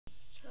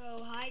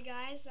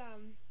guys,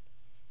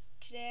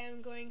 today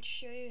I'm going to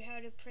show you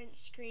how to print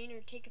screen or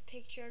take a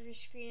picture of your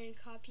screen and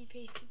copy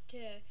paste it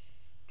to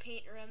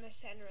Paint or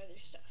MSN or other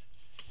stuff.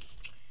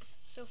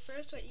 So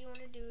first what you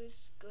want to do is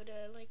go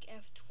to like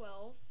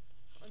F12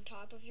 on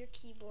top of your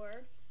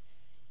keyboard,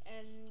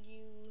 and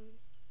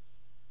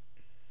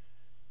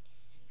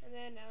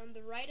then on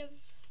the right of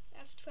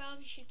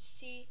F12 you should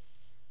see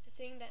the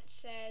thing that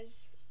says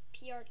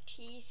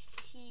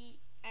PRTCSCR,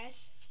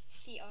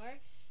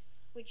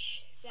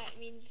 which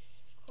that means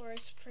of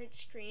course print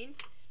screen,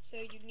 so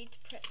you need to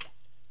press that.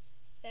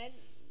 Then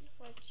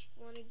what you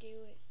want to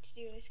do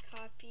is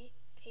copy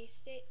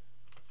paste it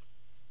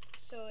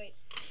so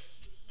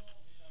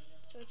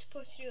it's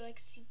supposed to do like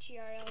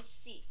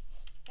CTRL-C.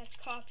 That's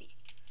copy.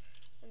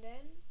 And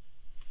then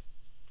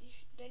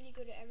you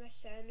go to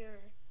MSN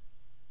or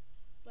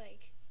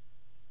like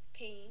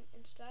Paint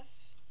and stuff,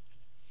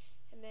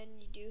 and then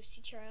you do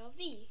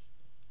CTRL-V,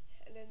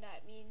 and then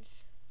that means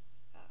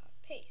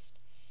paste.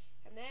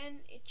 And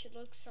then it should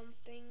look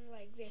something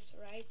like this,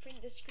 right?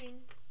 Print the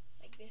screen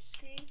like this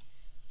screen,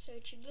 so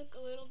it should look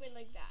a little bit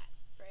like that,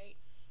 right?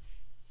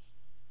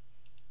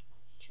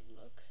 It should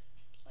look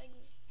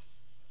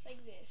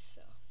like this.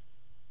 So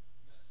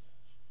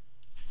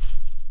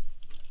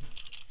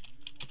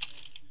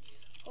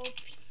hope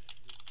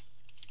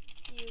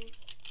you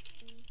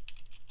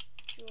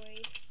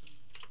enjoyed,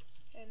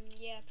 and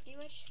yeah, pretty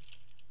much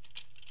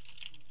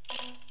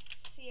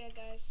see ya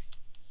guys.